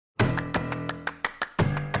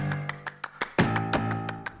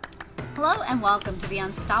Hello and welcome to the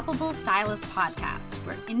Unstoppable Stylist podcast,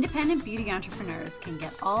 where independent beauty entrepreneurs can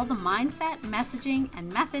get all the mindset, messaging,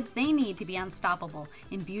 and methods they need to be unstoppable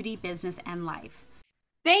in beauty, business, and life.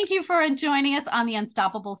 Thank you for joining us on the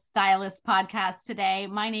Unstoppable Stylist podcast today.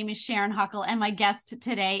 My name is Sharon Huckle, and my guest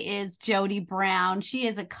today is Jodie Brown. She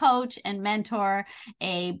is a coach and mentor,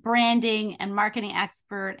 a branding and marketing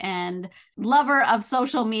expert, and lover of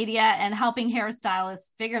social media and helping hairstylists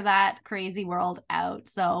figure that crazy world out.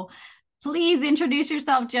 So please introduce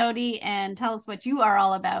yourself, Jodie, and tell us what you are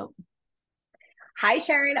all about. Hi,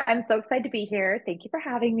 Sharon. I'm so excited to be here. Thank you for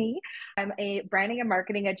having me. I'm a branding and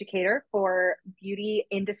marketing educator for beauty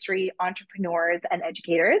industry entrepreneurs and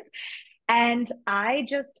educators. And I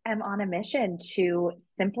just am on a mission to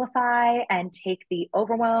simplify and take the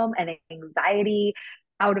overwhelm and anxiety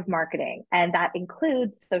out of marketing. And that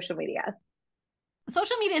includes social media.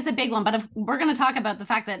 Social media is a big one, but if we're going to talk about the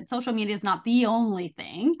fact that social media is not the only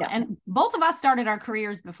thing. Yeah. And both of us started our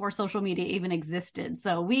careers before social media even existed.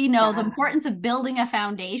 So we know the importance of building a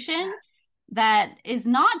foundation that is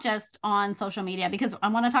not just on social media, because I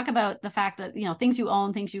want to talk about the fact that, things you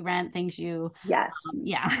own, things you rent, things you,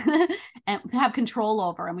 and have control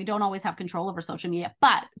over. And we don't always have control over social media,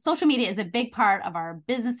 but social media is a big part of our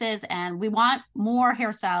businesses. And we want more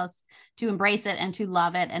hairstylists to embrace it and to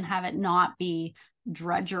love it and have it not be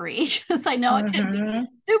drudgery, because I know it can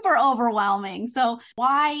be super overwhelming. So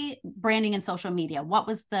why branding and social media? What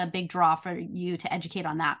was the big draw for you to educate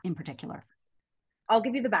on that in particular? I'll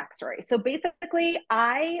give you the backstory. So basically,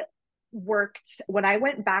 when I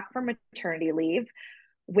went back from maternity leave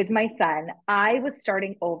with my son, I was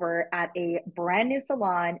starting over at a brand new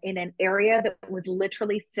salon in an area that was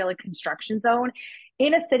literally still a construction zone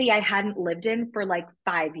in a city I hadn't lived in for like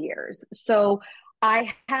 5 years. So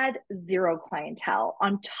I had zero clientele.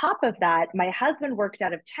 On top of that, my husband worked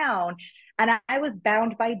out of town and I was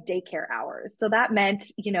bound by daycare hours. So that meant,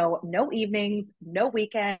 no evenings, no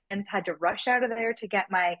weekends, had to rush out of there to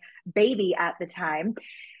get my baby at the time,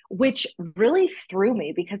 which really threw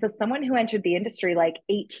me because as someone who entered the industry like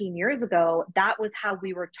 18 years ago, that was how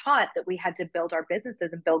we were taught that we had to build our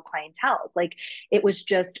businesses and build clientele. Like it was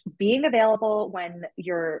just being available when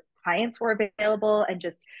your clients were available and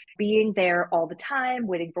just being there all the time,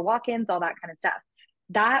 waiting for walk-ins, all that kind of stuff.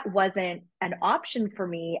 That wasn't an option for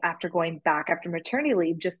me after going back after maternity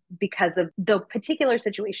leave, just because of the particular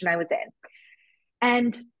situation I was in.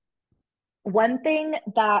 And one thing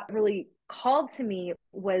that really called to me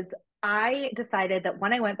was I decided that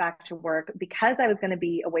when I went back to work, because I was going to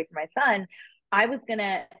be away from my son, I was going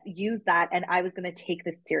to use that and I was going to take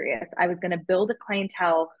this serious. I was going to build a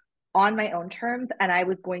clientele on my own terms, and I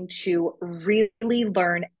was going to really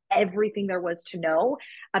learn everything there was to know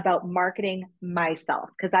about marketing myself,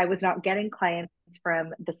 because I was not getting clients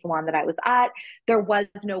from the salon that I was at. There was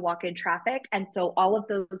no walk-in traffic. And so all of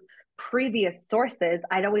those previous sources,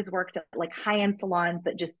 I'd always worked at like high-end salons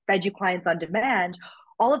that just fed you clients on demand.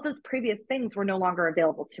 All of those previous things were no longer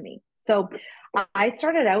available to me. So I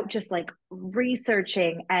started out just like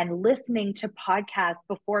researching and listening to podcasts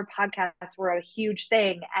before podcasts were a huge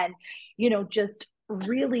thing. And, just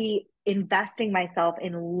really investing myself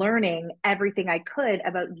in learning everything I could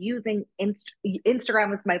about using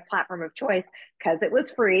Instagram as my platform of choice because it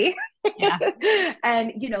was free. Yeah.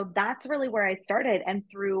 And, that's really where I started. And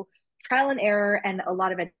through trial and error and a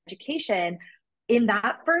lot of education, in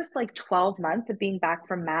that first like 12 months of being back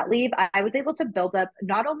from mat leave, I was able to build up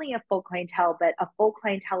not only a full clientele, but a full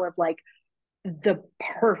clientele of like the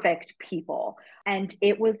perfect people. And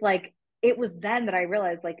it was then that I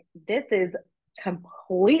realized like, this is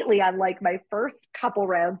completely unlike my first couple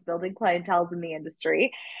rounds building clienteles in the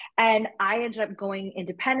industry. And I ended up going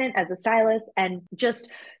independent as a stylist and just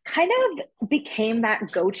kind of became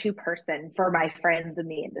that go-to person for my friends in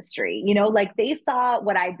the industry. Like they saw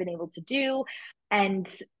what I'd been able to do. And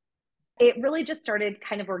it really just started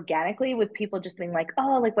kind of organically with people just being like,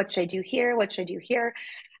 oh, like, what should I do here? What should I do here?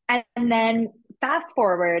 And then fast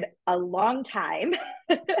forward a long time,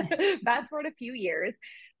 fast forward a few years,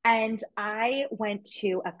 and I went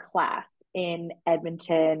to a class in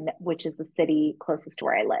Edmonton, which is the city closest to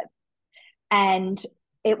where I live. And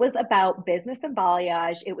it was about business and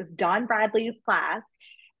balayage. It was Don Bradley's class.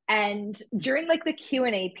 And during like the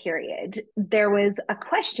Q&A period, there was a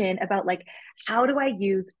question about like, how do I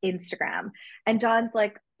use Instagram? And Dawn's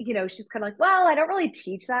like, she's kind of like, well, I don't really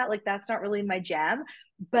teach that. Like, that's not really my jam.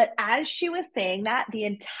 But as she was saying that, the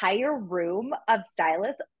entire room of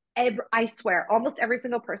stylists, I swear, almost every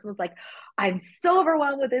single person was like, I'm so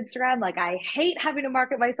overwhelmed with Instagram. Like, I hate having to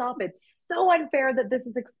market myself. It's so unfair that this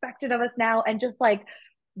is expected of us now. And just like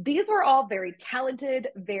these were all very talented,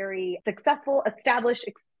 very successful, established,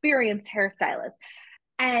 experienced hairstylists.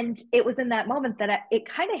 And it was in that moment that it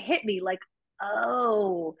kind of hit me like,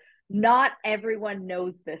 oh, not everyone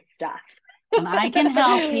knows this stuff. And I can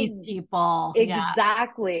help these people. Yeah.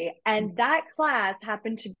 Exactly. And that class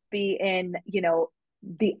happened to be in,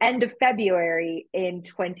 the end of February in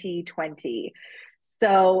 2020.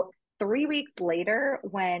 So 3 weeks later,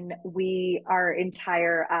 when our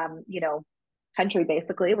entire, country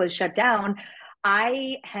basically was shut down,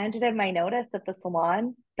 I handed in my notice at the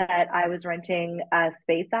salon that I was renting a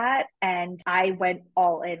space at, and I went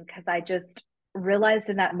all in because I just realized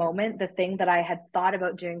in that moment the thing that I had thought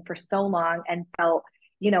about doing for so long and felt,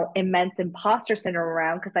 immense imposter syndrome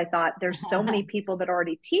around, because I thought there's so many people that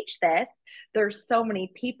already teach this. There's so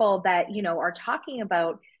many people that, are talking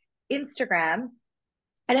about Instagram.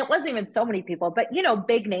 And it wasn't even so many people, but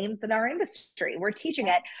big names in our industry were teaching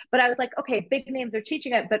it. But I was like, okay, big names are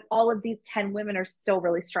teaching it, but all of these 10 women are still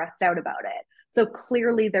really stressed out about it. So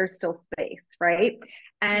clearly there's still space, right?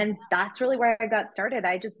 And that's really where I got started.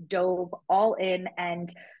 I just dove all in and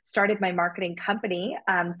started my marketing company.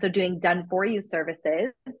 So doing done for you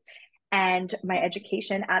services and my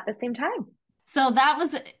education at the same time. So that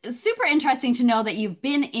was super interesting to know that you've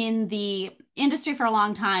been in the industry for a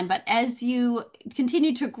long time, but as you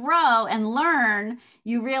continued to grow and learn,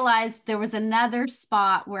 you realized there was another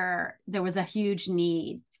spot where there was a huge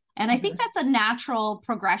need. And I think that's a natural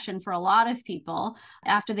progression for a lot of people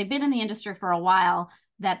after they've been in the industry for a while,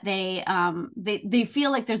 that they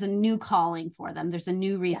feel like there's a new calling for them. There's a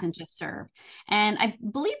new reason to serve. And I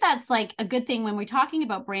believe that's like a good thing when we're talking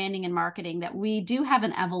about branding and marketing, that we do have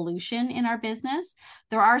an evolution in our business.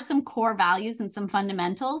 There are some core values and some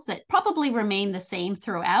fundamentals that probably remain the same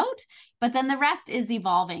throughout, but then the rest is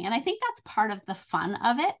evolving. And I think that's part of the fun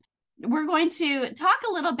of it. We're going to talk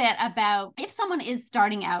a little bit about, if someone is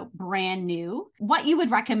starting out brand new, what you would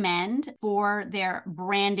recommend for their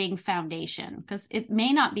branding foundation, because it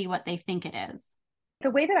may not be what they think it is. The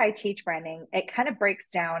way that I teach branding, it kind of breaks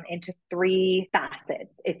down into 3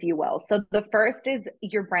 facets, if you will. So the first is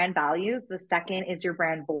your brand values, the second is your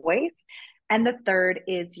brand voice, and the third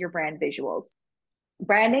is your brand visuals.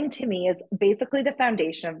 Branding to me is basically the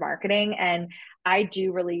foundation of marketing. And I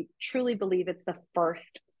do really truly believe it's the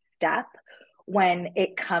first step when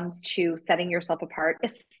it comes to setting yourself apart,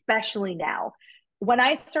 especially now. When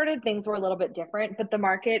I started, things were a little bit different, but the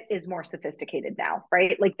market is more sophisticated now,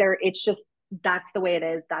 right? Like it's just, that's the way it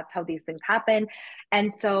is. That's how these things happen.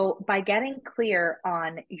 And so by getting clear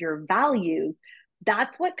on your values,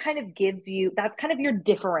 that's what kind of gives you, that's kind of your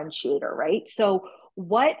differentiator, right? So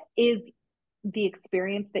what is the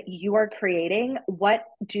experience that you are creating? What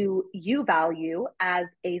do you value as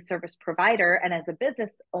a service provider and as a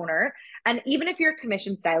business owner? And even if you're a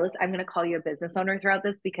commission stylist, I'm going to call you a business owner throughout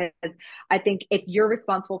this, because I think if you're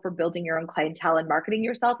responsible for building your own clientele and marketing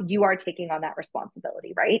yourself, you are taking on that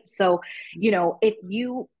responsibility, right? So, if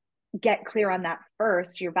you get clear on that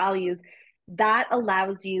first, your values, that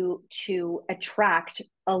allows you to attract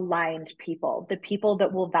aligned people, the people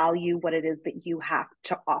that will value what it is that you have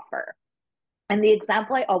to offer. And the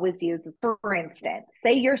example I always use is, for instance,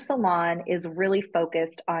 say your salon is really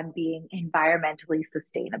focused on being environmentally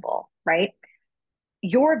sustainable, right?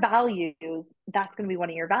 Your values, that's going to be one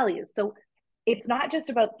of your values. So it's not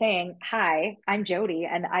just about saying, hi, I'm Jodie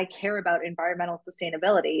and I care about environmental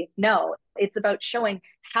sustainability. No, it's about showing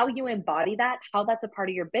how you embody that, how that's a part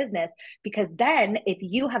of your business. Because then if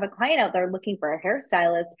you have a client out there looking for a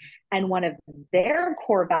hairstylist and one of their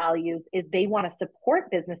core values is they want to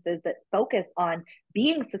support businesses that focus on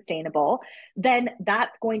being sustainable, then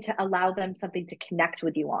that's going to allow them something to connect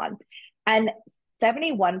with you on. And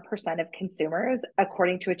 71% of consumers,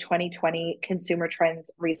 according to a 2020 Consumer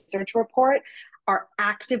Trends research report, are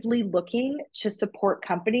actively looking to support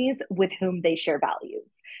companies with whom they share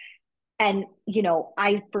values. And,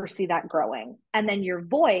 I foresee that growing. And then your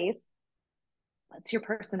voice, that's your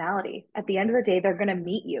personality. At the end of the day, they're going to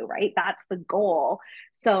meet you, right? That's the goal.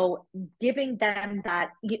 So giving them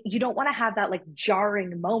that, you don't want to have that like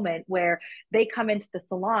jarring moment where they come into the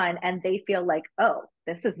salon and they feel like, oh,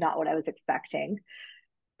 this is not what I was expecting.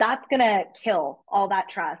 That's going to kill all that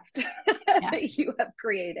trust that you have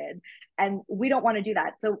created. And we don't want to do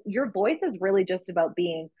that. So your voice is really just about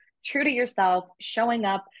being true to yourself, showing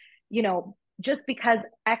up, just because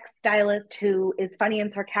X stylist who is funny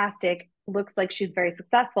and sarcastic looks like she's very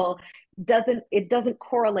successful, doesn't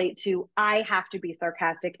correlate to I have to be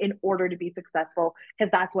sarcastic in order to be successful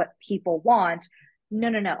because that's what people want.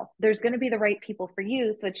 No. There's going to be the right people for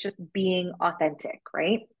you. So it's just being authentic,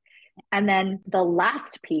 right? And then the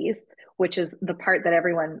last piece, which is the part that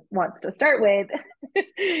everyone wants to start with,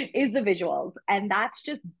 is the visuals. And that's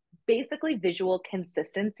just basically visual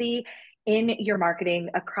consistency in your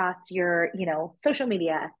marketing across your, social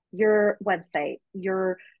media, your website,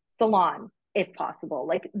 your salon, if possible.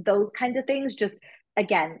 Like those kinds of things just,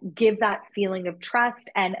 again, give that feeling of trust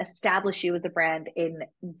and establish you as a brand in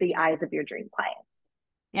the eyes of your dream clients.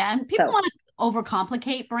 Yeah, and people want to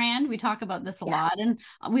overcomplicate brand. We talk about this a lot, and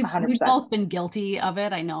we've both been guilty of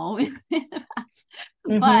it. I know,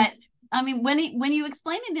 but I mean, when you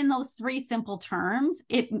explain it in those three simple terms,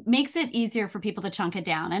 it makes it easier for people to chunk it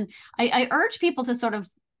down. And I urge people to sort of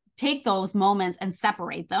take those moments and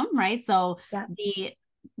separate them, right? So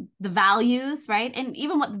the values, right? And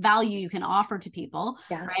even what value you can offer to people,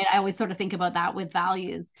 right? I always sort of think about that with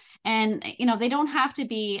values. And, they don't have to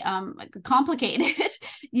be complicated.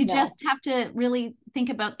 You just have to really think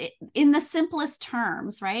about it in the simplest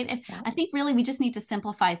terms, right? I think really we just need to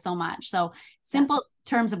simplify so much. So simple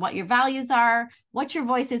terms of what your values are, what your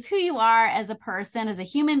voice is, who you are as a person, as a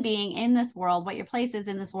human being in this world, what your place is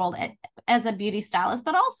in this world as a beauty stylist,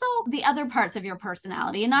 but also the other parts of your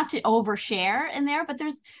personality, and not to overshare in there. But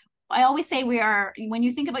I always say when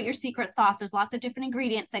you think about your secret sauce, there's lots of different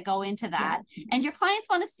ingredients that go into that. And your clients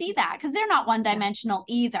want to see that because they're not one-dimensional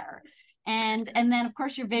either. And then of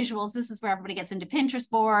course your visuals, this is where everybody gets into Pinterest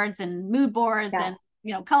boards and mood boards and,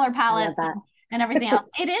 color palettes and everything else.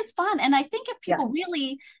 It is fun. And I think if people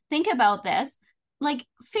really think about this, like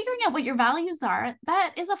figuring out what your values are,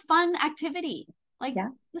 that is a fun activity. Like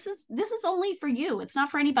this is only for you. It's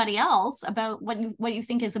not for anybody else about what you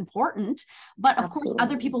think is important. But of course,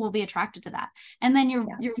 other people will be attracted to that. And then your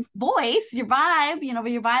voice, your vibe,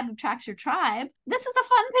 your vibe attracts your tribe. This is a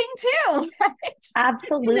fun thing too, right?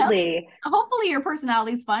 Absolutely. Hopefully your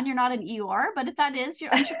personality is fun. You're not an Eeyore, but if that is,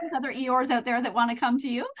 I'm sure there's other Eeyores out there that want to come to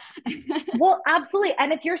you. Well, absolutely.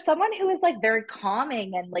 And if you're someone who is like very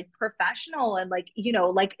calming and like professional and like,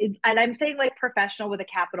 and I'm saying like professional with a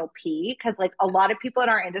capital P, because like a lot of people in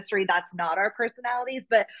our industry, that's not our personalities,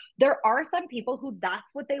 but there are some people who that's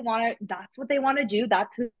what they want to do.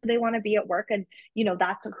 That's who they want to be at work. And,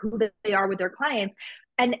 that's who they are with their clients.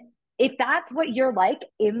 And if that's what you're like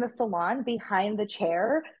in the salon behind the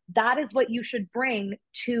chair, that is what you should bring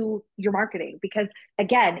to your marketing, because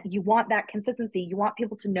again, you want that consistency. You want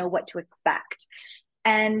people to know what to expect.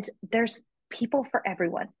 And there's people for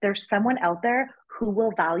everyone. There's someone out there who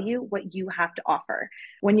will value what you have to offer.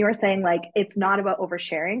 When you're saying like, it's not about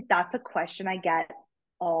oversharing, that's a question I get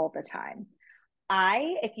all the time.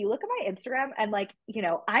 If you look at my Instagram and like,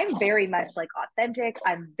 I'm very much like authentic.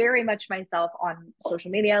 I'm very much myself on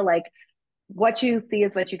social media. Like what you see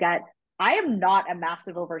is what you get. I am not a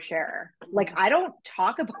massive oversharer. Like I don't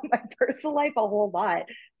talk about my personal life a whole lot.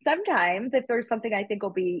 Sometimes if there's something I think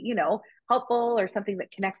will be, helpful or something that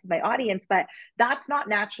connects with my audience, but that's not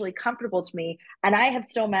naturally comfortable to me. And I have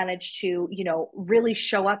still managed to, really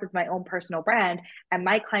show up as my own personal brand, and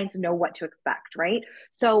my clients know what to expect, right?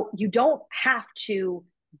 So you don't have to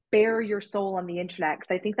bare your soul on the internet,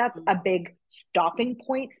 because I think that's a big stopping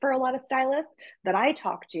point for a lot of stylists that I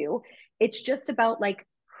talk to. It's just about like,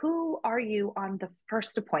 who are you on the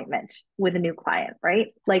first appointment with a new client,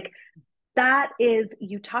 right? Like that is,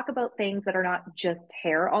 you talk about things that are not just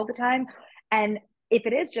hair all the time. And if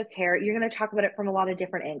it is just hair, you're going to talk about it from a lot of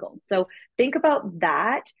different angles. So think about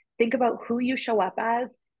that. Think about who you show up as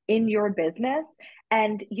in your business.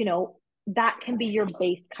 And, that can be your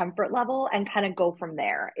base comfort level, and kind of go from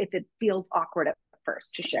there if it feels awkward at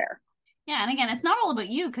first to share. Yeah. And again, it's not all about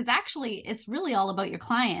you, because actually it's really all about your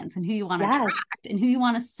clients and who you want to attract and who you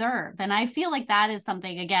want to serve. And I feel like that is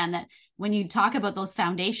something, again, that when you talk about those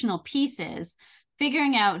foundational pieces,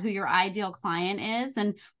 figuring out who your ideal client is.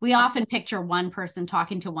 And we often picture one person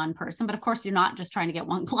talking to one person, but of course you're not just trying to get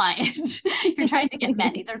one client. You're trying to get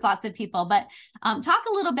many. There's lots of people, but talk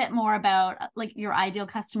a little bit more about like your ideal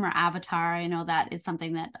customer avatar. I know that is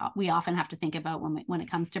something that we often have to think about when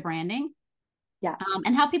it comes to branding. Yeah.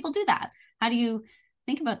 And how people do that. How do you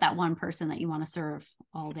think about that one person that you want to serve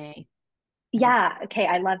all day? Yeah. Okay.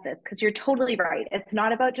 I love this, because you're totally right. It's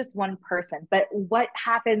not about just one person, but what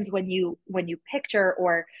happens when you picture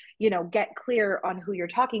or, get clear on who you're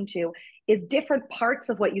talking to is different parts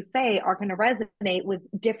of what you say are going to resonate with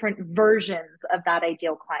different versions of that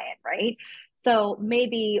ideal client, right? So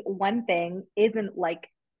maybe one thing isn't like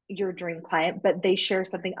your dream client, but they share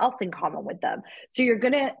something else in common with them. So you're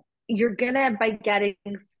going to, by getting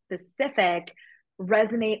specific,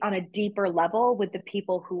 resonate on a deeper level with the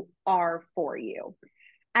people who are for you.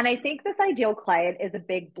 And I think this ideal client is a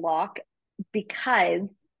big block, because,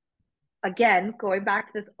 again, going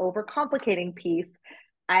back to this overcomplicating piece,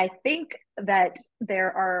 I think that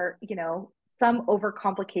there are, some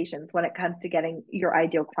overcomplications when it comes to getting your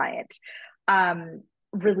ideal client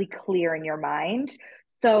really clear in your mind.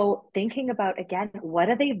 So thinking about, again, what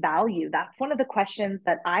do they value? That's one of the questions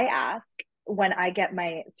that I ask when I get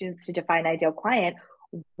my students to define ideal client.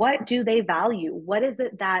 What do they value? What is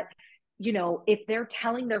it that, if they're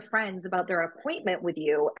telling their friends about their appointment with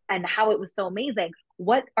you and how it was so amazing,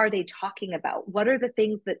 what are they talking about? What are the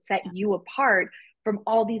things that set you apart from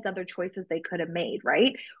all these other choices they could have made,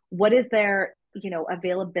 right? What is their,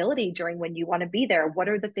 availability during when you want to be there? What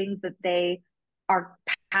are the things that they are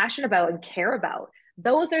passionate about and care about?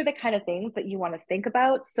 Those are the kind of things that you want to think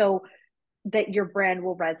about so that your brand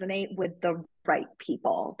will resonate with the right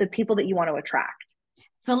people, the people that you want to attract.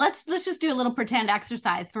 So let's just do a little pretend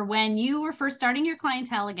exercise for when you were first starting your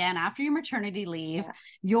clientele again after your maternity leave. Yeah.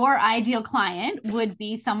 Your ideal client would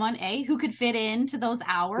be someone who could fit into those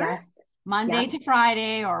hours. Yes. Monday to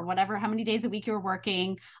Friday, or whatever, how many days a week you're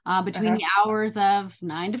working, between the hours of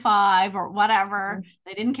 9 to 5 or whatever.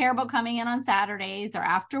 They didn't care about coming in on Saturdays or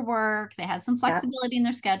after work. They had some flexibility in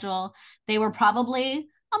their schedule. They were probably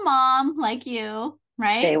a mom like you,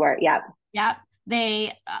 right? They were, yeah. Yeah.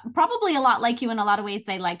 They probably a lot like you in a lot of ways.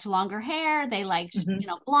 They liked longer hair. They liked,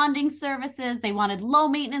 blonding services. They wanted low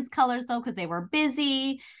maintenance colors though, because they were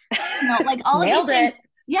busy. Like all of these things.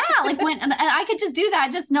 Yeah, like and I could just do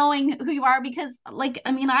that just knowing who you are, because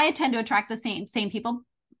I tend to attract the same people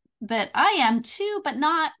that I am too, but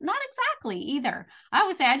not exactly either. I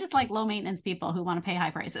always say I just like low maintenance people who want to pay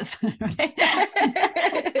high prices. Right?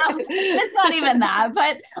 So it's not even that,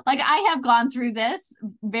 but like I have gone through this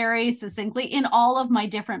very succinctly in all of my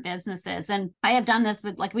different businesses. And I have done this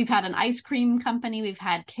with, like, we've had an ice cream company, we've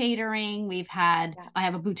had catering, I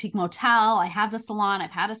have a boutique motel, I have the salon,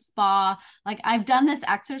 I've had a spa. Like I've done this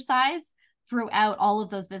exercise throughout all of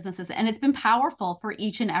those businesses. And it's been powerful for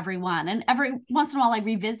each and every one. And every once in a while I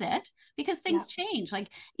revisit because things change. Like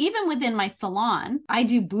even within my salon, I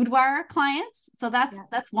do boudoir clients. So that's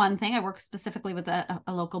one thing. I work specifically with a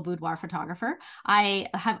local boudoir photographer.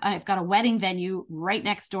 I've got a wedding venue right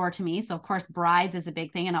next door to me. So of course, brides is a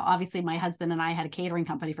big thing. And obviously my husband and I had a catering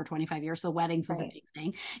company for 25 years. So weddings was a big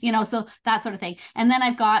thing, so that sort of thing. And then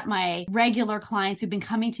I've got my regular clients who've been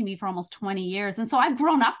coming to me for almost 20 years. And so I've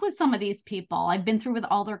grown up with some of these people. I've been through with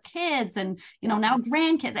all their kids and, now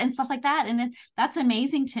grandkids and stuff like that. And that's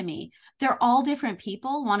amazing to me. They're all different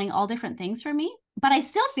people wanting all different things from me, but I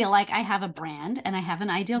still feel like I have a brand and I have an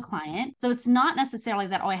ideal client. So it's not necessarily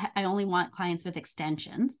that, I only want clients with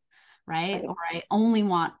extensions, right? Or I only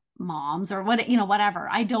want moms or whatever.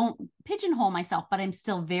 I don't pigeonhole myself, but I'm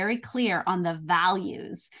still very clear on the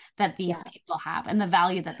values that these people have and the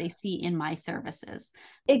value that they see in my services.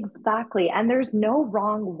 Exactly. And there's no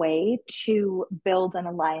wrong way to build an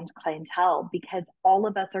aligned clientele because all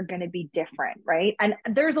of us are going to be different, right? And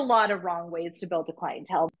there's a lot of wrong ways to build a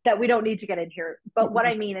clientele that we don't need to get in here. But what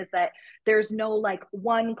I mean is that there's no like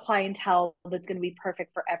one clientele that's going to be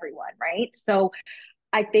perfect for everyone, right? So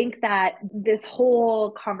I think that this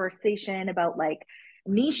whole conversation about like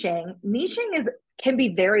niching can be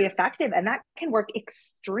very effective, and that can work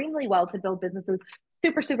extremely well to build businesses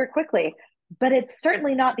super, super quickly. But it's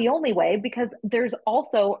certainly not the only way, because there's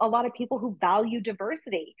also a lot of people who value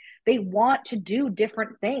diversity. They want to do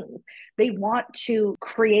different things. They want to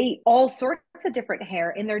create all sorts of different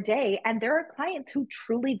hair in their day. And there are clients who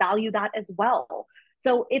truly value that as well.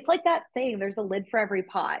 So it's like that saying, there's a lid for every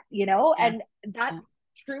pot, and that's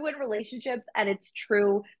true in relationships, and it's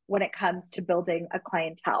true when it comes to building a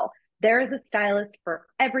clientele. There is a stylist for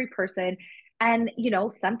every person. And,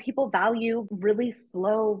 some people value really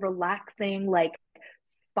slow, relaxing, like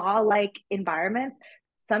spa-like environments.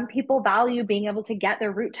 Some people value being able to get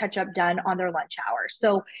their root touch-up done on their lunch hour.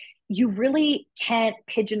 So you really can't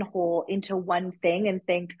pigeonhole into one thing and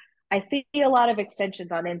think, I see a lot of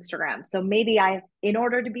extensions on Instagram, so maybe in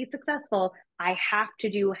order to be successful, I have to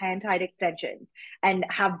do hand-tied extensions and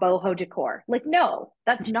have boho decor. Like, no,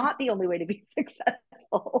 that's not the only way to be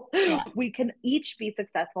successful. Yeah. We can each be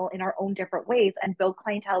successful in our own different ways and build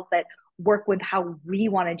clientele that work with how we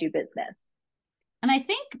want to do business. And I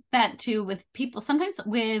think that too, with people, sometimes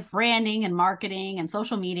with branding and marketing and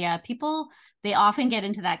social media, they often get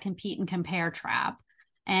into that compete and compare trap.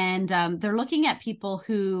 And they're looking at people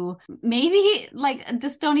who maybe like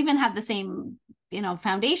just don't even have the same,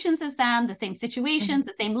 foundations as them, the same situations,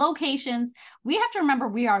 the same locations. We have to remember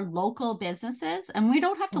we are local businesses, and we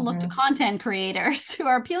don't have to look to content creators who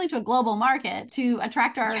are appealing to a global market to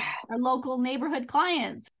attract our local neighborhood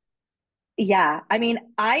clients. Yeah. I mean,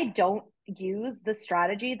 I don't use the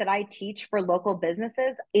strategy that I teach for local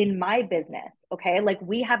businesses in my business. Okay. Like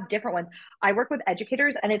we have different ones. I work with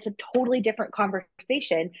educators and it's a totally different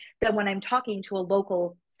conversation than when I'm talking to a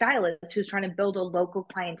local stylist who's trying to build a local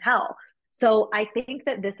clientele. So I think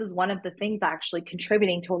that this is one of the things actually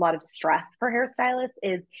contributing to a lot of stress for hairstylists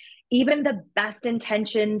is even the best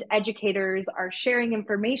intentioned educators are sharing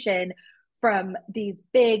information from these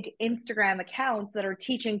big Instagram accounts that are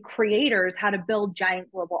teaching creators how to build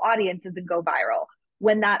giant global audiences and go viral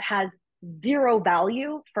when that has zero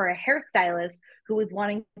value for a hairstylist who is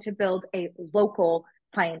wanting to build a local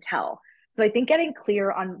clientele. So I think getting clear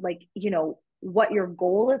on like, you know, what your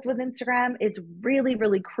goal is with Instagram is really,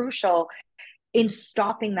 really crucial in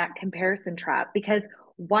stopping that comparison trap. Because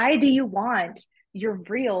why do you want your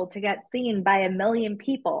reel to get seen by 1 million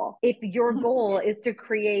people if your goal is to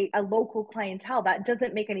create a local clientele? That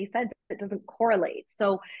doesn't make any sense. It doesn't correlate.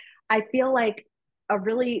 So I feel like a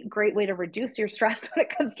really great way to reduce your stress when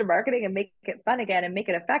it comes to marketing and make it fun again and make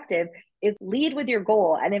it effective is lead with your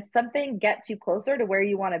goal. And if something gets you closer to where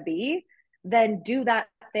you want to be, then do that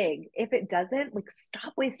thing. If it doesn't, like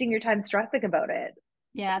stop wasting your time stressing about it.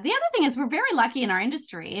 Yeah. The other thing is we're very lucky in our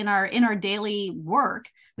industry, in our daily work,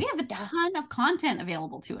 we have a ton of content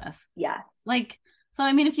available to us. Yes. Like, so,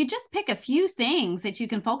 I mean, if you just pick a few things that you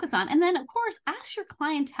can focus on, and then of course, ask your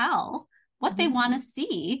clientele what they want to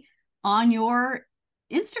see on your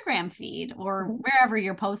Instagram feed or wherever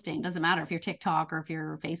you're posting. Doesn't matter if you're TikTok or if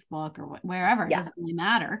you're Facebook or wherever, it doesn't really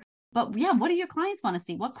matter. But yeah, what do your clients want to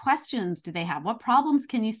see? What questions do they have? What problems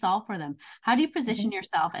can you solve for them? How do you position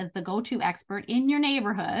yourself as the go-to expert in your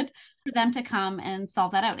neighborhood for them to come and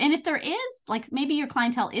solve that out? And if there is, like maybe your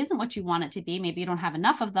clientele isn't what you want it to be, maybe you don't have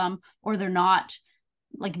enough of them, or they're not,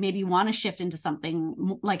 like maybe you want to shift into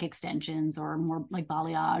something like extensions or more like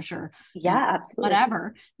balayage or absolutely,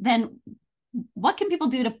 whatever, then what can people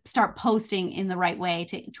do to start posting in the right way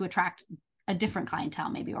to attract a different clientele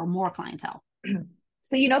maybe, or more clientele?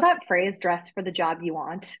 So you know that phrase, dress for the job you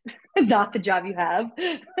want, not the job you have?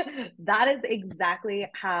 That is exactly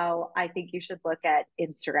how I think you should look at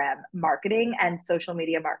Instagram marketing and social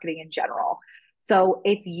media marketing in general. So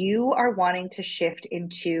if you are wanting to shift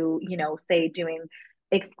into, you know, say doing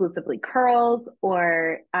exclusively curls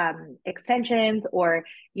or extensions or,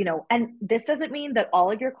 you know, and this doesn't mean that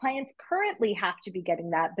all of your clients currently have to be getting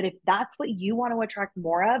that, but if that's what you want to attract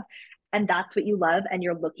more of, and that's what you love and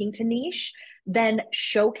you're looking to niche, then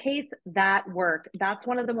showcase that work. That's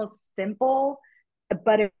one of the most simple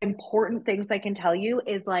but important things I can tell you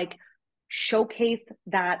is like showcase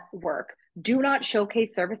that work. Do not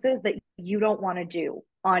showcase services that you don't want to do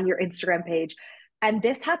on your Instagram page. And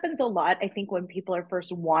this happens a lot, I think, when people are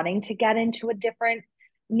first wanting to get into a different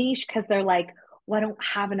niche because they're like, well, I don't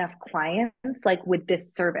have enough clients like with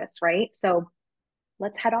this service, right? So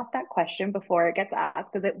let's head off that question before it gets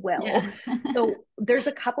asked because it will. Yeah. So there's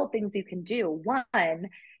a couple things you can do. One,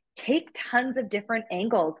 take tons of different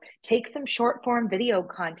angles. Take some short form video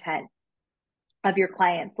content of your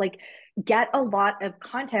clients. Like get a lot of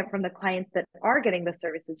content from the clients that are getting the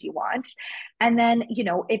services you want. And then, you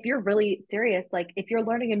know, if you're really serious, like if you're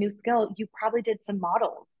learning a new skill, you probably did some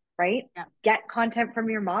models, right? Yeah. Get content from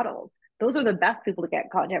your models. Those are the best people to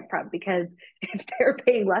get content from because if they're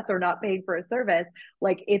paying less or not paying for a service,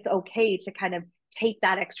 like it's okay to kind of take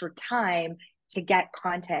that extra time to get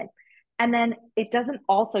content. And then it doesn't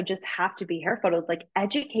also just have to be hair photos, like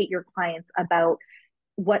educate your clients about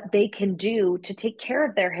what they can do to take care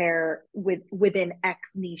of their hair within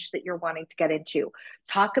X niche that you're wanting to get into.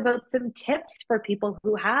 Talk about some tips for people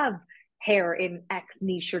who have hair in X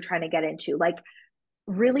niche you're trying to get into. Like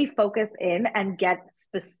really focus in and get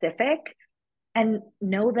specific and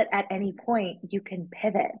know that at any point you can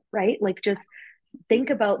pivot, right? Like just think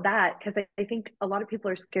about that because I think a lot of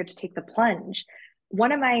people are scared to take the plunge.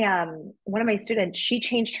 One of my students, she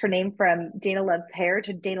changed her name from Dana Loves Hair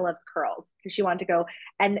to Dana Loves Curls because she wanted to go,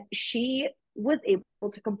 and she was able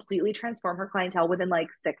to completely transform her clientele within like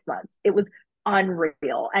 6 months. It was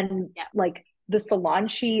unreal. And like the salon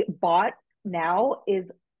she bought now is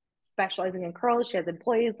specializing in curls. She has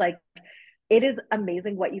employees. Like it is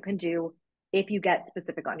amazing what you can do if you get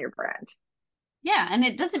specific on your brand. Yeah. And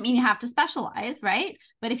it doesn't mean you have to specialize, right?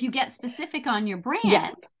 But if you get specific on your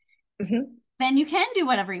brand, then you can do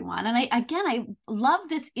whatever you want. And I love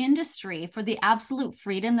this industry for the absolute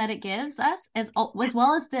freedom that it gives us, as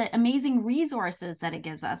well as the amazing resources that it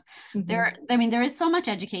gives us. Mm-hmm. There is so much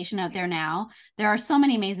education out there now. There are so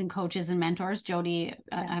many amazing coaches and mentors. Jodie,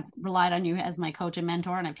 I've relied on you as my coach and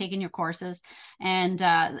mentor, and I've taken your courses, and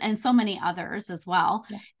so many others as well.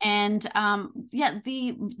 Yeah. And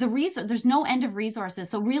the reason, there's no end of resources.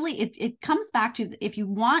 So really it comes back to, if you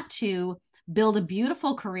want to build a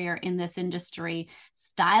beautiful career in this industry,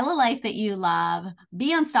 style a life that you love,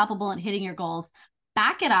 be unstoppable and hitting your goals,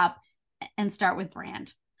 back it up and start with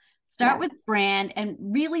brand. Start with brand. And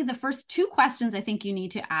really the first two questions I think you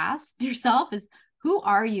need to ask yourself is, who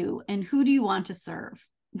are you and who do you want to serve?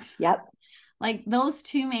 Yep. Like those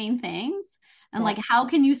two main things. And like, how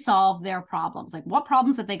can you solve their problems? Like what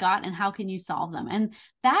problems that they got and how can you solve them? And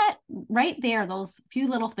that right there, those few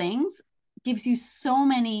little things gives you so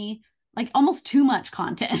many, like almost too much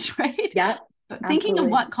content, right? Yeah. Thinking of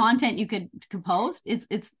what content you could post,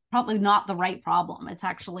 it's probably not the right problem. It's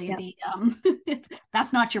actually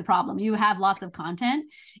that's not your problem. You have lots of content.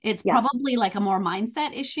 It's probably like a more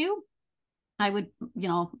mindset issue. I would,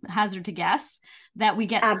 hazard to guess that we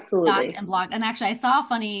get stuck and blocked. And actually, I saw a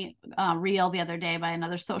funny reel the other day by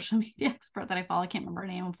another social media expert that I follow. I can't remember her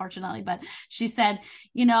name, unfortunately, but she said,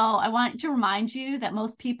 I want to remind you that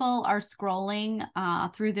most people are scrolling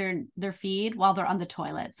through their feed while they're on the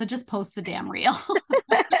toilet. So just post the damn reel.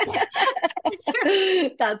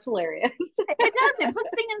 That's hilarious. It does. It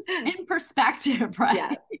puts things in perspective, right?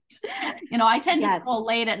 Yeah. I tend to scroll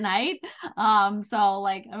late at night. So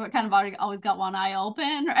like I kind of always got one eye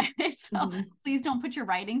open, right? So please don't put your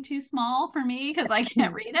writing too small for me because I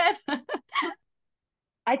can't read it.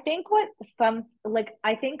 I think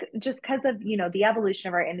I think just because of, the evolution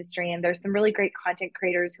of our industry, and there's some really great content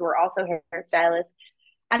creators who are also hairstylists.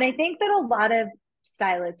 And I think that a lot of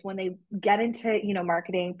stylists, when they get into,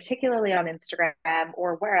 marketing, particularly on Instagram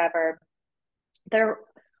or wherever, they're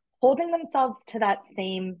holding themselves to that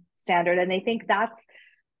same standard. And they think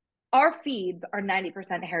our feeds are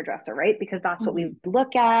 90% hairdresser, right? Because that's what we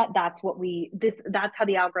look at. That's how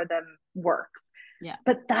the algorithm works. Yeah.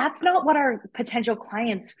 But that's not what our potential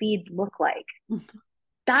clients' feeds look like.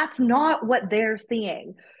 That's not what they're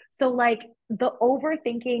seeing. So like the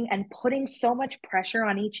overthinking and putting so much pressure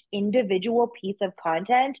on each individual piece of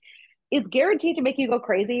content is guaranteed to make you go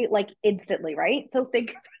crazy, like instantly, right? So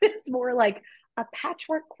think of this more like a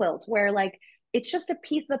patchwork quilt where like it's just a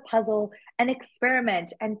piece of the puzzle, and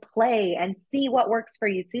experiment and play and see what works for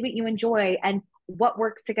you, see what you enjoy and what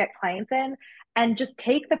works to get clients in, and just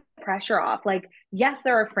take the pressure off. Like, yes,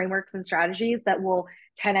 there are frameworks and strategies that will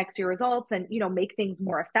 10x your results and, make things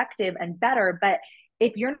more effective and better. But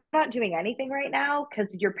if you're not doing anything right now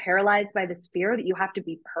because you're paralyzed by this fear that you have to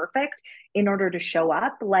be perfect in order to show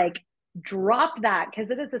up, like drop that, because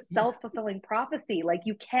it is a self-fulfilling prophecy. Like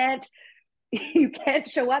you can't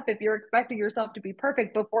show up if you're expecting yourself to be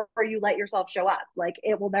perfect before you let yourself show up. Like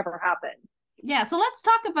it will never happen. Yeah. So let's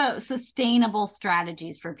talk about sustainable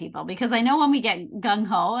strategies for people, because I know when we get gung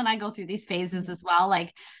ho, and I go through these phases as well,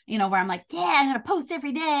 like, where I'm like, yeah, I'm going to post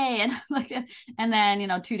every day. And like, and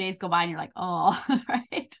then, 2 days go by and you're like, oh,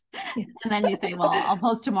 right. Yeah. And then you say, well, I'll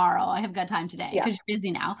post tomorrow. I have got time today because you're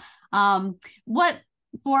busy now. What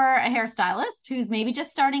for a hairstylist who's maybe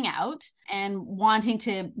just starting out and wanting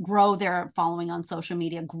to grow their following on social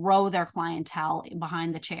media, grow their clientele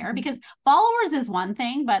behind the chair, because followers is one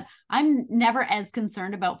thing, but I'm never as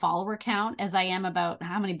concerned about follower count as I am about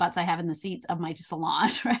how many butts I have in the seats of my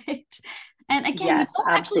salon, right? And again, you don't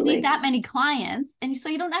actually need that many clients. And so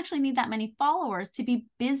you don't actually need that many followers to be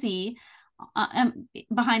busy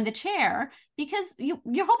behind the chair, because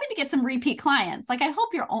you're hoping to get some repeat clients. Like I hope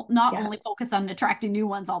you're not only focused on attracting new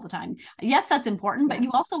ones all the time. Yes, that's important, but you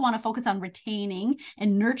also want to focus on retaining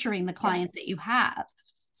and nurturing the clients that you have.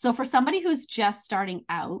 So for somebody who's just starting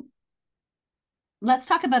out, let's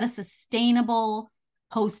talk about a sustainable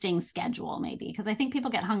posting schedule, maybe, because I think people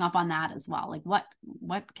get hung up on that as well. Like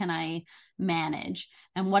what can I manage,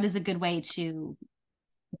 and what is a good way to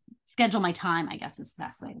schedule my time, I guess is the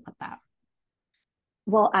best way to put that.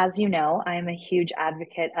 Well, as you know, I'm a huge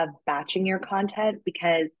advocate of batching your content,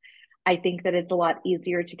 because I think that it's a lot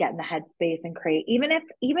easier to get in the headspace and create, even if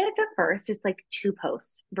at first it's like 2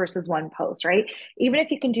 posts versus 1 post, right? Even if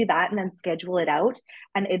you can do that and then schedule it out.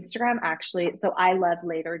 And Instagram actually, so I love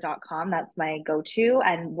later.com. That's my go-to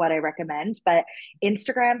and what I recommend. But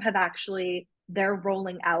Instagram they're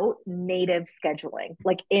rolling out native scheduling,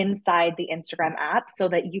 like inside the Instagram app, so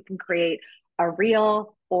that you can create a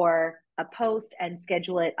reel or a post and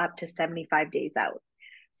schedule it up to 75 days out.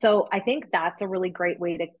 So I think that's a really great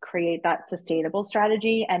way to create that sustainable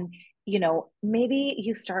strategy. And maybe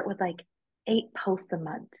you start with like 8 posts a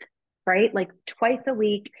month, right? Like twice a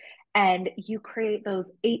week, and you create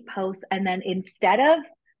those 8 posts. And then instead of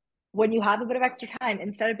when you have a bit of extra time,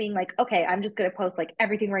 instead of being like, okay, I'm just going to post like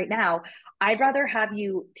everything right now, I'd rather have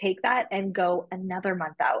you take that and go another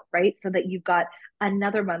month out, right? So that you've got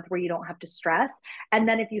another month where you don't have to stress. And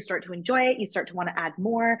then if you start to enjoy it, you start to want to add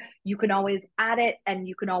more, you can always add it, and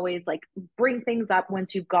you can always like bring things up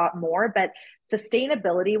once you've got more. But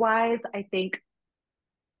sustainability wise, I think,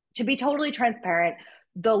 to be totally transparent,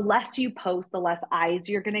 the less you post, the less eyes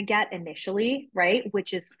you're going to get initially, right?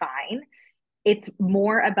 Which is fine. It's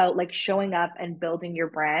more about like showing up and building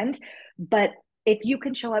your brand. But if you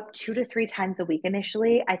can show up 2 to 3 times a week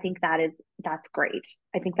initially, I think that's great.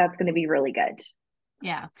 I think that's going to be really good.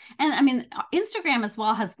 Yeah. And I mean, Instagram as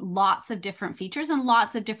well has lots of different features and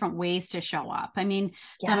lots of different ways to show up. I mean,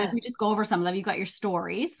 so if we just go over some of them, you've got your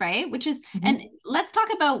stories, right? Which is, and let's talk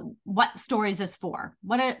about what stories is for.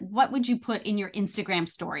 What would you put in your Instagram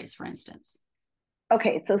stories, for instance?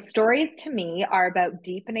 Okay, so stories to me are about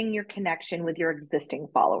deepening your connection with your existing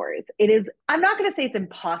followers. I'm not going to say it's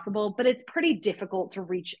impossible, but it's pretty difficult to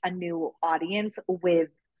reach a new audience with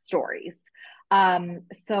stories.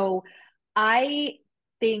 So I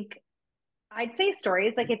think I'd say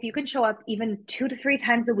stories, like if you can show up even 2 to 3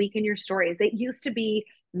 times a week in your stories. It used to be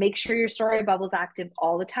make sure your story bubble's active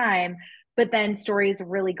all the time, but then stories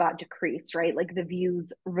really got decreased, right? Like the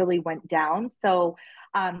views really went down. So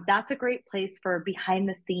that's a great place for behind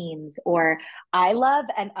the scenes. Or I love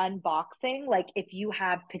an unboxing. Like if you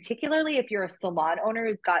have, particularly if you're a salon owner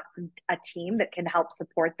who's got a team that can help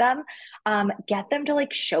support them, get them to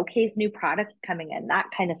like showcase new products coming in,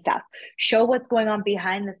 that kind of stuff. Show what's going on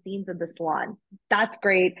behind the scenes of the salon. That's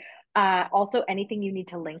great. Also, anything you need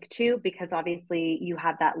to link to, because obviously you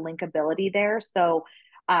have that linkability there. So,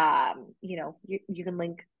 you can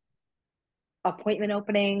link appointment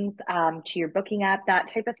openings to your booking app,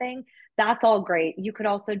 that type of thing. That's all great. You could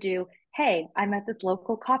also do, hey, I'm at this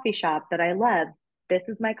local coffee shop that I love. This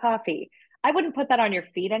is my coffee. I wouldn't put that on your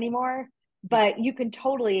feed anymore, but you can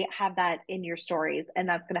totally have that in your stories, and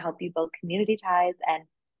that's going to help you build community ties, and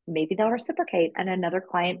maybe they'll reciprocate and another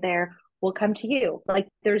client there will come to you. Like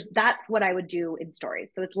that's what I would do in stories.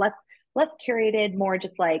 So it's less curated, more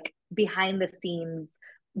just like behind the scenes,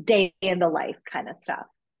 day in the life kind of stuff.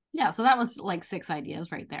 Yeah, so that was like 6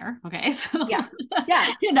 ideas right there. Okay. So Yeah.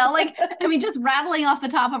 like, I mean, just rattling off the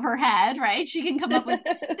top of her head, right? She can come up with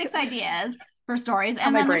 6 ideas for stories.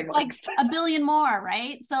 And then there's like a billion more,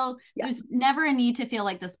 right? So there's never a need to feel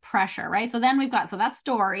like this pressure, right? So then so that's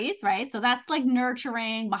stories, right? So that's like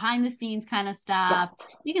nurturing, behind the scenes kind of stuff.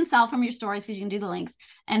 You can sell from your stories because you can do the links.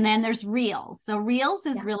 And then there's reels. So reels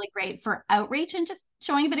is really great for outreach and just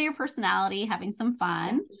showing a bit of your personality, having some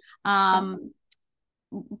fun.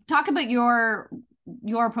 Talk about your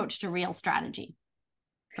approach to reel strategy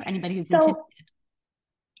for anybody who's intimidated.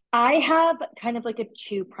 I have kind of like a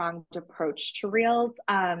two-pronged approach to reels,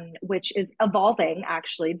 which is evolving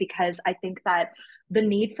actually, because I think that the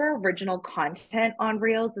need for original content on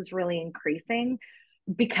reels is really increasing,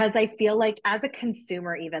 because I feel like as a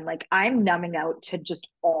consumer, even like I'm numbing out to just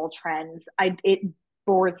all trends. It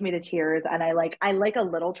bores me to tears, and I like a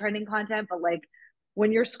little trending content, but like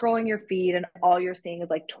when you're scrolling your feed and all you're seeing is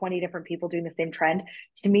like 20 different people doing the same trend,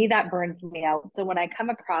 to me that burns me out. So when I come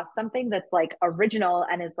across something that's like original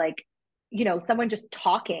and is like, someone just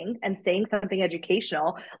talking and saying something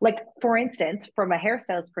educational, like for instance, from a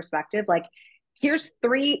hairstylist perspective, like here's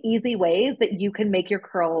 3 easy ways that you can make your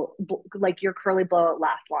your curly blowout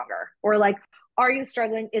last longer. Or like, are you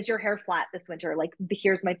struggling? Is your hair flat this winter? Like,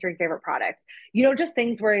 here's my 3 favorite products. Just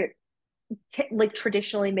things where like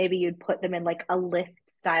traditionally maybe you'd put them in like a list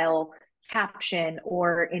style caption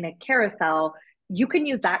or in a carousel. You can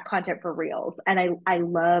use that content for reels, and I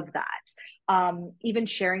love that. Even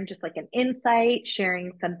sharing just like an insight,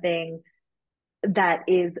 sharing something that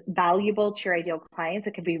is valuable to your ideal clients.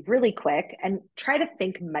 It can be really quick, and try to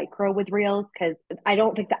think micro with reels, because I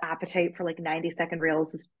don't think the appetite for like 90-second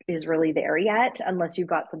reels is really there yet, unless you've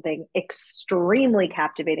got something extremely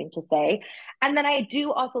captivating to say. And then I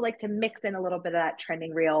do also like to mix in a little bit of that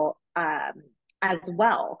trending reel as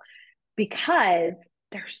well, because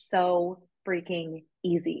they're so freaking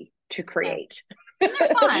easy to create. And they're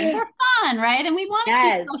fun. They're fun, right? And we want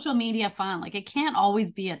to keep social media fun. Like it can't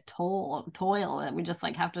always be a toil that we just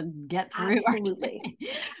like have to get through. Absolutely. Right?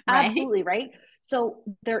 Absolutely, right? So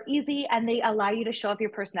they're easy and they allow you to show up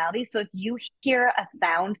your personality. So if you hear a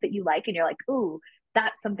sound that you like and you're like, ooh,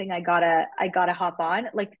 that's something I gotta hop on,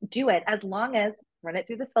 like do it, as long as run it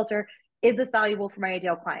through this filter. Is this valuable for my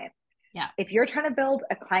ideal client? Yeah. If you're trying to build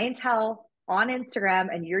a clientele on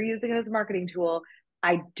Instagram and you're using it as a marketing tool,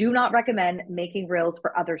 I do not recommend making reels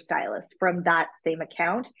for other stylists from that same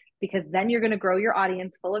account, because then you're going to grow your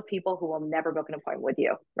audience full of people who will never book an appointment with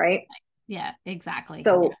you, right? Yeah, exactly.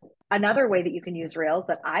 So another way that you can use reels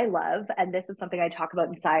that I love, and this is something I talk about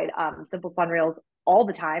inside Simple Salon Reels all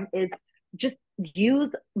the time, is just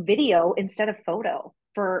use video instead of photo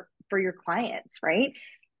for your clients, right?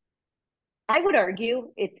 I would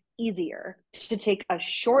argue it's easier to take a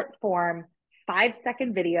short form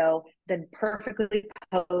 5-second video than perfectly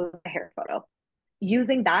pose a hair photo.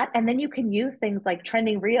 Using that, and then you can use things like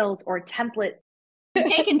trending reels or templates. You've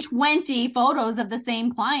taken 20 photos of the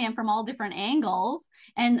same client from all different angles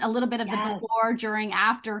and a little bit of the before, during,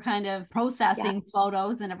 after kind of processing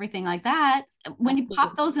photos and everything like that. When you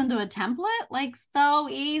pop those into a template, like, so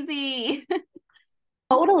easy.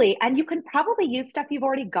 Totally. And you can probably use stuff you've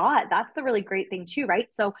already got. That's the really great thing too,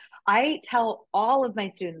 right? So I tell all of my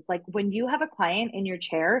students, like, when you have a client in your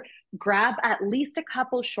chair, grab at least a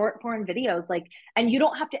couple short form videos, like, and you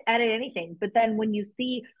don't have to edit anything. But then when you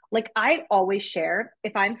see, like, I always share,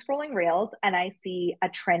 if I'm scrolling reels and I see a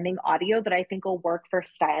trending audio that I think will work for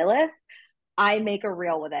stylists, I make a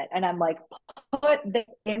reel with it. And I'm like, put this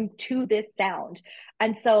into this sound.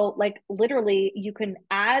 And so, like, literally, you can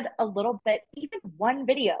add a little bit, even one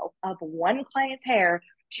video of one client's hair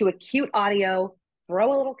to a cute audio,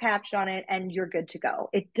 throw a little caption on it, and you're good to go.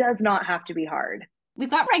 It does not have to be hard.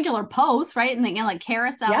 We've got regular posts, right? And then, like,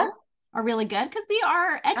 carousels are really good because we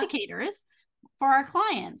are educators for our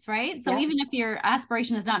clients, right? So even if your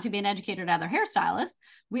aspiration is not to be an educator to other hairstylists,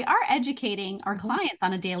 we are educating our clients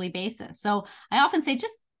on a daily basis. So I often say,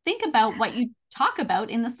 just think about what you talk about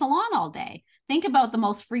in the salon all day. Think about the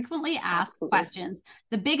most frequently asked questions,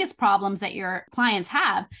 the biggest problems that your clients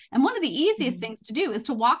have. And one of the easiest things to do is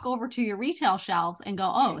to walk over to your retail shelves and go,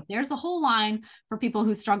 oh, there's a whole line for people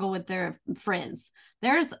who struggle with their frizz.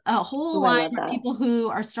 There's a whole line for people who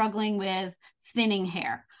are struggling with thinning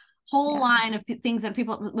hair. Whole line of things that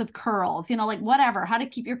people with curls, you know, like whatever, how to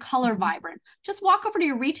keep your color vibrant. Just walk over to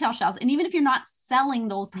your retail shelves. And even if you're not selling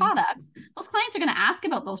those products, those clients are going to ask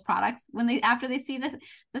about those products after they see the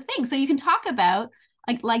thing. So you can talk about,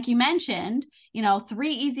 like you mentioned, you know, 3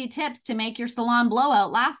 easy tips to make your salon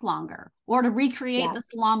blowout last longer, or to recreate the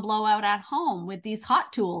salon blowout at home with these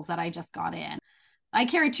hot tools that I just got in. I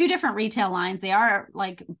carry 2 different retail lines. They are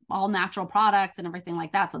like all natural products and everything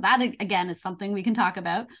like that. So that, again, is something we can talk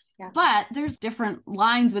about. But there's different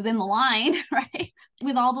lines within the line, right?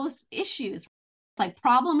 With all those issues, like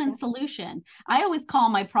problem and solution. I always call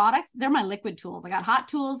my products, they're my liquid tools. I got hot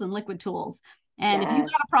tools and liquid tools. And if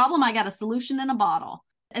you've got a problem, I got a solution in a bottle.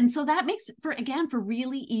 And so that makes for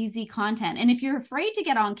really easy content. And if you're afraid to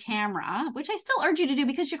get on camera, which I still urge you to do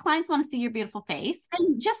because your clients want to see your beautiful face,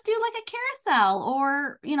 and just do like a carousel,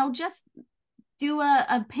 or, you know, just do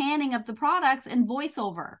a panning of the products and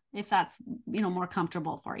voiceover if that's, you know, more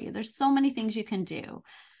comfortable for you. There's so many things you can do.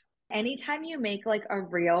 Anytime you make like a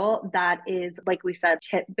reel that is, like we said,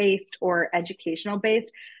 tip based or educational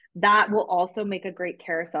based, that will also make a great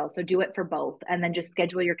carousel. So do it for both, and then just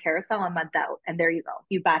schedule your carousel a month out, and there you go.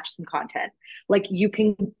 You batch some content. Like, you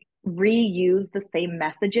can reuse the same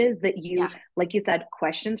messages that you, like you said,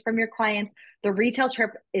 questions from your clients. The retail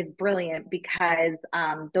trip is brilliant because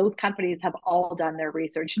those companies have all done their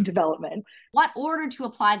research and development. What order to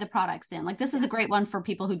apply the products in? Like, this is a great one for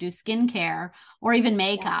people who do skincare or even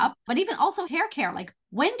makeup, but even also hair care. Like,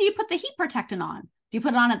 when do you put the heat protectant on? Do you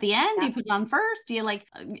put it on at the end? Do you put it on first? Do you, like,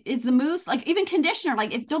 is the mousse, like, even conditioner,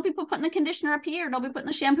 like, if don't be putting the conditioner up here, don't be putting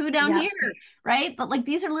the shampoo down here, right? But like,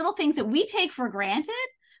 these are little things that we take for granted,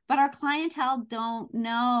 but our clientele don't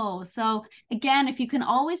know. So again, if you can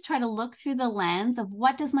always try to look through the lens of,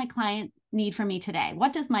 what does my client need from me today?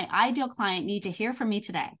 What does my ideal client need to hear from me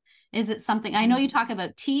today? Is it something, I know you talk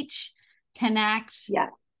about teach, connect,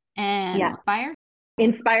 and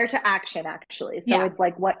inspire to action, actually. So it's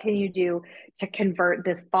like, what can you do to convert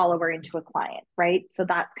this follower into a client, right? So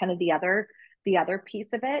that's kind of the other piece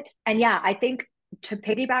of it. And I think, to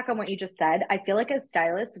piggyback on what you just said, I feel like as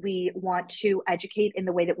stylists, we want to educate in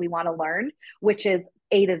the way that we want to learn, which is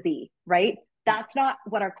A to Z, right? That's not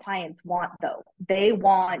what our clients want, though. They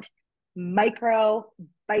want micro,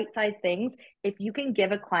 bite-sized things. If you can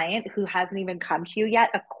give a client who hasn't even come to you yet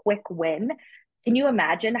a quick win, can you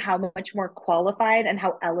imagine how much more qualified and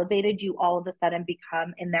how elevated you all of a sudden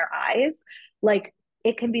become in their eyes? Like,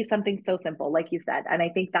 it can be something so simple, like you said. And I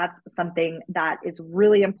think that's something that is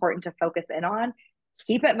really important to focus in on.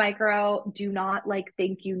 Keep it micro. Do not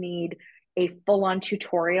think you need a full-on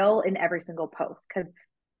tutorial in every single post, because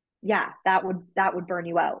that would burn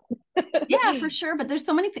you out. Yeah, for sure. But there's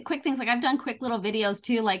so many quick things. Like, I've done quick little videos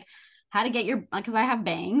too, like how to get your, because I have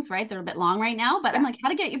bangs, right? They're a bit long right now, but I'm like, how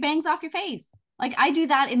to get your bangs off your face. Like I do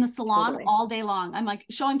that in the salon all day long. I'm like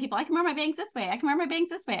showing people, I can wear my bangs this way. I can wear my bangs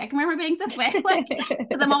this way. I can wear my bangs this way. Like,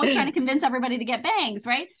 because I'm always trying to convince everybody to get bangs,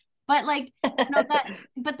 right? But like,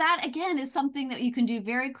 but that again is something that you can do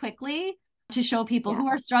very quickly to show people who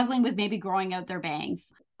are struggling with maybe growing out their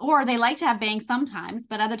bangs, or they like to have bangs sometimes,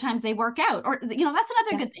 but other times they work out, or, that's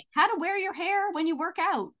another good thing. How to wear your hair when you work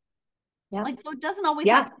out. Yeah. Like, so it doesn't always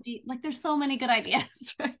have to be like, there's so many good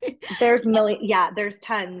ideas, right? There's there's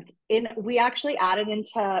tons. We actually added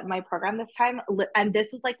into my program this time, and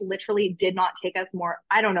this was like literally did not take us more.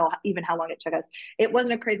 I don't know even how long it took us. It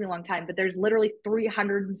wasn't a crazy long time, but there's literally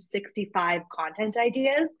 365 content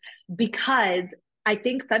ideas, because I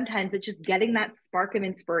think sometimes it's just getting that spark of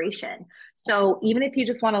inspiration. So even if you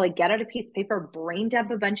just want to like get out a piece of paper, brain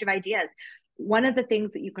dump a bunch of ideas. One of the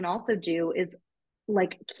things that you can also do is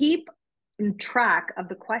like keep track of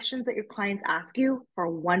the questions that your clients ask you for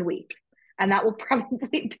 1 week. And that will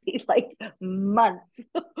probably be like months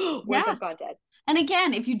worth of content. And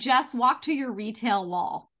again, if you just walk to your retail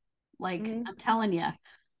wall, like I'm telling you,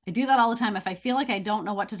 I do that all the time. If I feel like I don't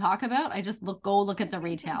know what to talk about, I just go look at the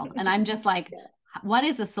retail. And I'm just like, what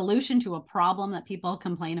is a solution to a problem that people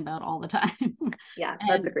complain about all the time? Yeah,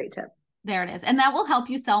 that's a great tip. There it is. And that will help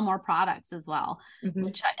you sell more products as well,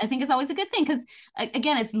 which I think is always a good thing. Because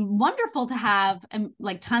again, it's wonderful to have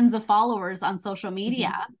like tons of followers on social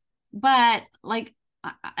media, but like,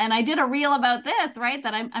 and I did a reel about this, right?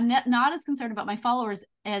 That I'm not as concerned about my followers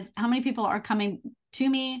as how many people are coming to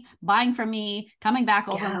me, buying from me, coming back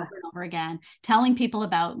over and over and over again, telling people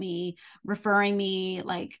about me, referring me,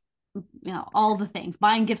 like, all the things,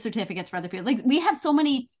 buying gift certificates for other people. Like we have so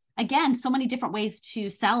many different ways to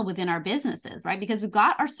sell within our businesses, right? Because we've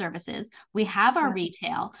got our services, we have our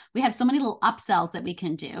retail, we have so many little upsells that we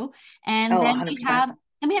can do. And then 100%.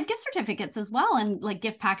 we have gift certificates as well. And like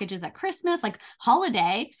gift packages at Christmas, like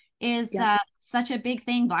holiday is such a big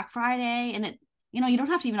thing, Black Friday. And it, you don't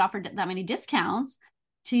have to even offer that many discounts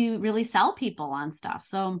to really sell people on stuff.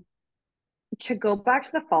 So to go back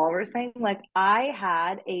to the followers thing, like I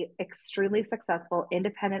had a extremely successful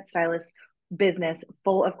independent stylist business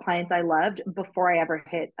full of clients I loved before I ever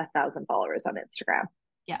hit 1,000 followers on Instagram.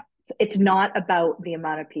 Yeah. It's not about the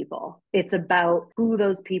amount of people. It's about who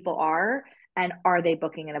those people are and are they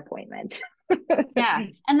booking an appointment? Yeah.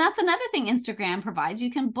 And that's another thing Instagram provides.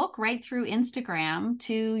 You can book right through Instagram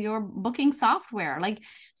to your booking software. Like,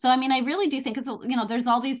 so, I mean, I really do think, because, there's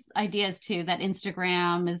all these ideas too, that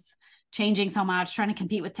Instagram is changing so much, trying to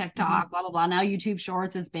compete with TikTok, blah, blah, blah. Now YouTube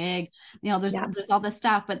Shorts is big. There's all this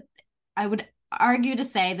stuff, but I would argue to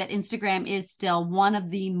say that Instagram is still one of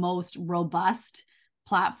the most robust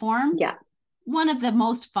platforms. Yeah. One of the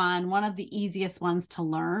most fun, one of the easiest ones to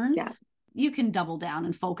learn. Yeah. You can double down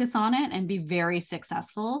and focus on it and be very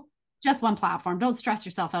successful. Just one platform. Don't stress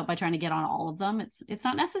yourself out by trying to get on all of them. It's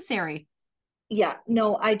not necessary. Yeah,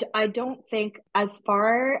 no, I don't think, as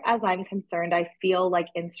far as I'm concerned, I feel like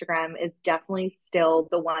Instagram is definitely still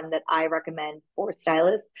the one that I recommend for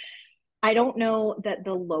stylists. I don't know that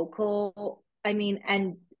the local,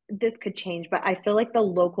 and this could change, but I feel like the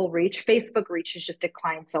local reach, Facebook reach has just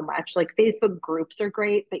declined so much. Like Facebook groups are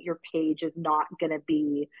great, but your page is not going to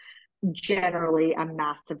be generally a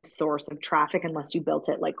massive source of traffic unless you built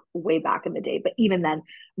it like way back in the day. But even then,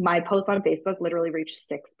 my post on Facebook literally reached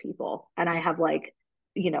 6 people, and I have like,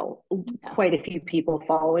 quite a few people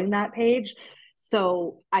following that page.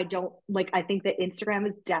 So I think that Instagram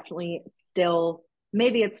is definitely still,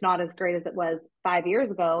 maybe it's not as great as it was 5 years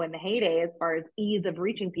ago in the heyday as far as ease of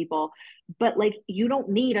reaching people, but like you don't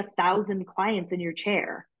need 1,000 clients in your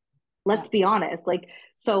chair. Let's be honest. Like,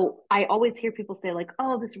 so I always hear people say like,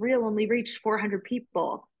 oh, this reel only reached 400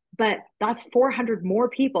 people, but that's 400 more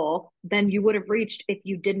people than you would have reached if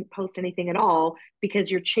you didn't post anything at all, because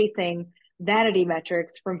you're chasing vanity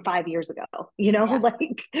metrics from 5 years ago,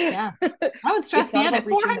 like, that would stress me out. If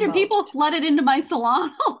 400 people flooded into my salon.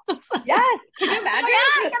 Yes. Can you imagine?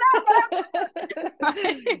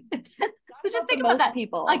 Right. So just think about that.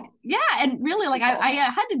 People. Like, and really, like, I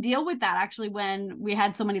had to deal with that actually when we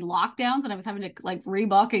had so many lockdowns and I was having to like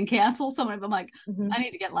rebook and cancel some of them. Like, I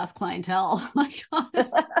need to get less clientele. Like,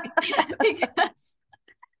 honestly, because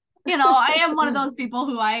I am one of those people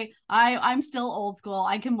who I'm still old school.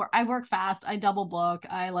 I work fast. I double book.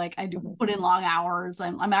 I do put in long hours.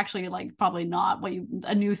 I'm actually like probably not what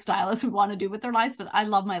a new stylist would want to do with their lives, but I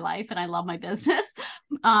love my life and I love my business.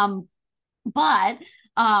 But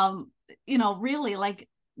really, like,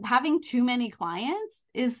 having too many clients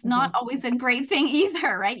is not always a great thing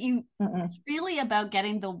either, right? It's really about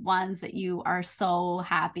getting the ones that you are so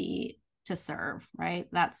happy to serve, right?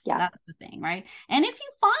 That's Yeah. the thing, right? And if you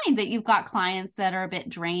find that you've got clients that are a bit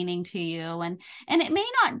draining to you, and it may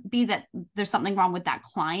not be that there's something wrong with that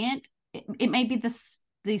client, it may be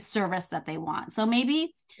the service that they want. So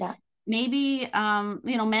maybe men's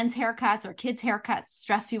haircuts or kids' haircuts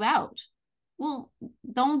stress you out. Well,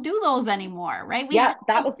 don't do those anymore, right?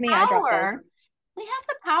 That was me. I dropped those. We have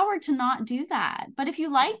the power to not do that. But if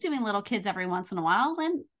you like doing little kids every once in a while,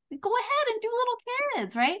 then go ahead and do little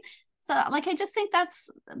kids, right? So like, I just think that's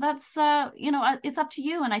it's up to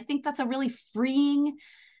you. And I think that's a really freeing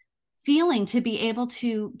feeling to be able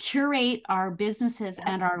to curate our businesses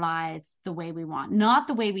and our lives the way we want, not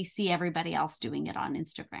the way we see everybody else doing it on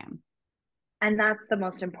Instagram. And that's the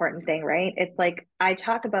most important thing, right? It's like I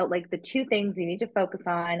talk about like the two things you need to focus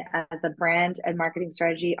on as a brand and marketing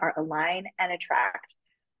strategy are align and attract.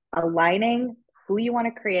 Aligning who you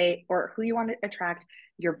want to create or who you want to attract,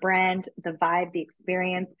 your brand, the vibe, the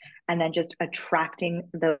experience, and then just attracting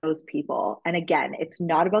those people. And again, it's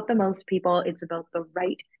not about the most people, it's about the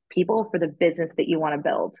right people for the business that you want to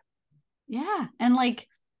build. Yeah. And like,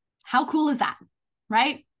 how cool is that?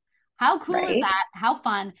 Right? How cool is that? How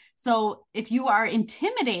fun. So if you are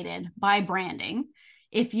intimidated by branding,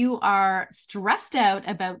 if you are stressed out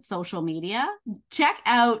about social media, check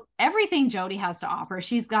out everything Jodie has to offer.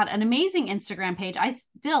 She's got an amazing Instagram page. I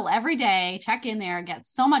still every day check in there, get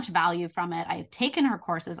so much value from it. I've taken her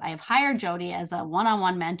courses. I have hired Jodie as a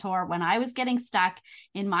one-on-one mentor when I was getting stuck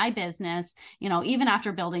in my business, even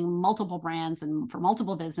after building multiple brands and for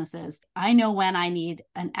multiple businesses. I know when I need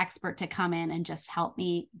an expert to come in and just help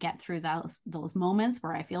me get through those moments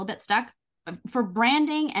where I feel a bit stuck. For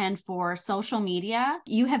branding and for social media,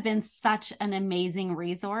 you have been such an amazing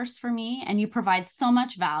resource for me, and you provide so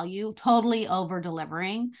much value, totally over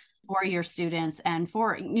delivering for your students and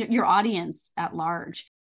for your audience at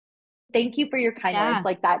large. Thank you for your kind words.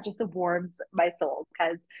 Like that just warms my soul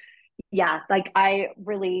because like I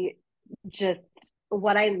really just,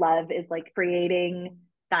 what I love is like creating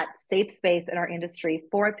that safe space in our industry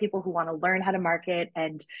for people who want to learn how to market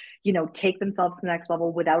and, take themselves to the next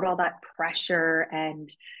level without all that pressure and,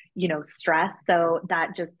 stress. So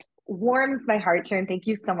that just warms my heart, Sharon. Thank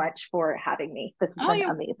you so much for having me. This has been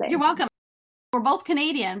amazing. You're welcome. We're both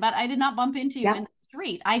Canadian, but I did not bump into you in the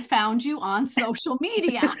street. I found you on social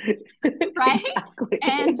media, right?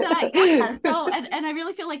 Exactly. And so and I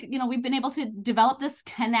really feel like we've been able to develop this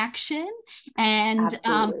connection and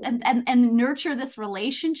and nurture this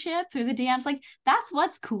relationship through the DMs. Like that's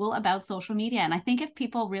what's cool about social media. And I think if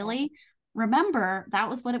people really remember that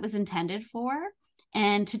was what it was intended for,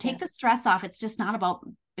 and to take the stress off, it's just not about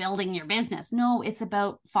building your business. No, it's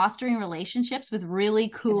about fostering relationships with really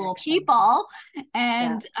cool people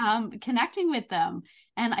and connecting with them.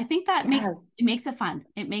 And I think that makes it fun.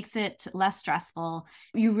 It makes it less stressful.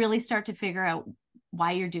 You really start to figure out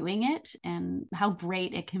why you're doing it and how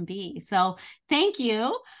great it can be. So thank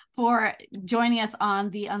you for joining us on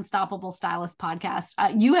the Unstoppable Stylist podcast.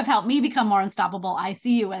 You have helped me become more unstoppable. I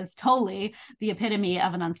see you as totally the epitome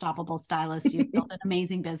of an unstoppable stylist. You've built an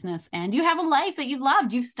amazing business and you have a life that you've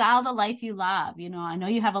loved. You've styled a life you love. I know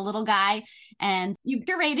you have a little guy and you've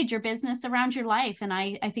curated your business around your life. And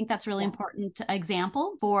I think that's really important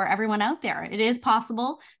example for everyone out there. It is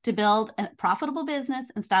possible to build a profitable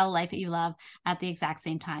business and style a life that you love at the exact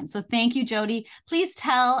same time. So thank you, Jodie. Please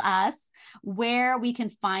tell us where we can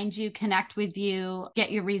find you, connect with you,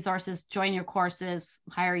 get your resources, join your courses,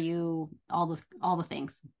 hire you, all the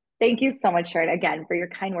things. Thank you so much, Sharon, again, for your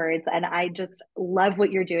kind words. And I just love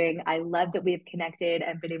what you're doing. I love that we've connected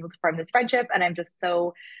and been able to form this friendship. And I'm just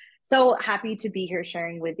so happy to be here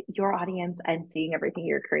sharing with your audience and seeing everything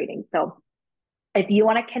you're creating. So if you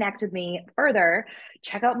want to connect with me further,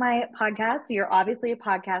 check out my podcast. You're obviously a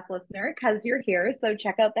podcast listener because you're here. So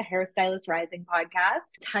check out the Hairstylist Rising podcast.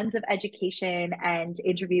 Tons of education and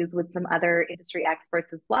interviews with some other industry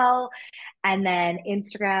experts as well. And then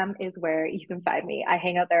Instagram is where you can find me. I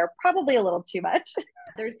hang out there probably a little too much.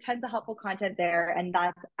 There's tons of helpful content there, and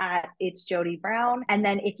that's at It's Jodie Brown. And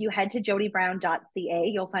then if you head to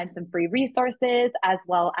jodiebrown.ca, you'll find some free resources as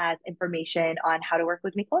well as information on how to work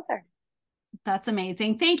with me closer. That's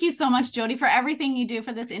amazing. Thank you so much, Jodie, for everything you do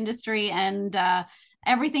for this industry and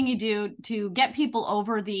everything you do to get people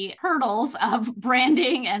over the hurdles of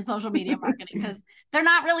branding and social media marketing, because they're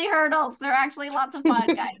not really hurdles. They're actually lots of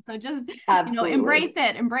fun, guys. So just, embrace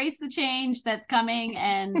it, embrace the change that's coming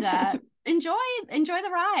and enjoy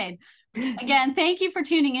the ride. Again, thank you for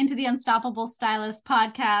tuning into the Unstoppable Stylist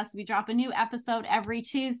podcast. We drop a new episode every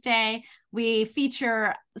Tuesday. We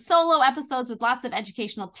feature solo episodes with lots of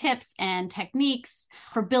educational tips and techniques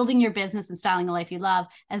for building your business and styling a life you love,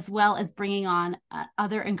 as well as bringing on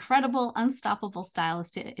other incredible, unstoppable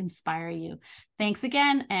stylists to inspire you. Thanks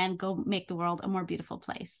again, and go make the world a more beautiful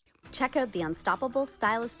place. Check out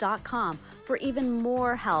theunstoppablestylist.com for even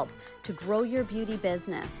more help to grow your beauty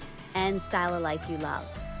business and style a life you love.